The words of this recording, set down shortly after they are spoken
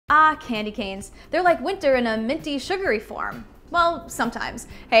Ah, candy canes. They're like winter in a minty, sugary form. Well, sometimes.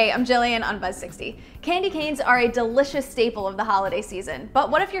 Hey, I'm Gillian on Buzz60. Candy canes are a delicious staple of the holiday season,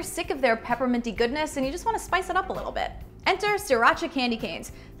 but what if you're sick of their pepperminty goodness and you just want to spice it up a little bit? Enter Sriracha candy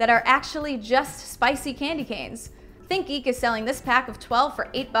canes that are actually just spicy candy canes. ThinkGeek is selling this pack of 12 for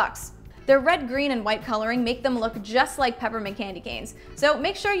 $8. Their red, green, and white coloring make them look just like peppermint candy canes, so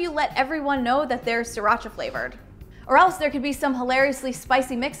make sure you let everyone know that they're Sriracha flavored. Or else there could be some hilariously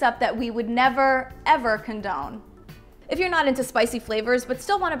spicy mix-up that we would never, ever condone. If you're not into spicy flavors but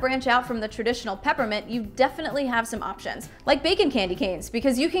still want to branch out from the traditional peppermint, you definitely have some options, like bacon candy canes,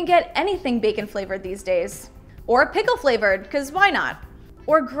 because you can get anything bacon flavored these days. Or pickle flavored, because why not?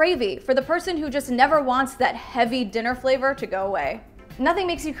 Or gravy, for the person who just never wants that heavy dinner flavor to go away. Nothing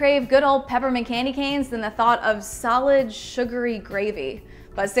makes you crave good old peppermint candy canes than the thought of solid, sugary gravy.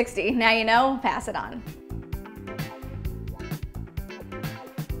 Buzz60, now you know, pass it on.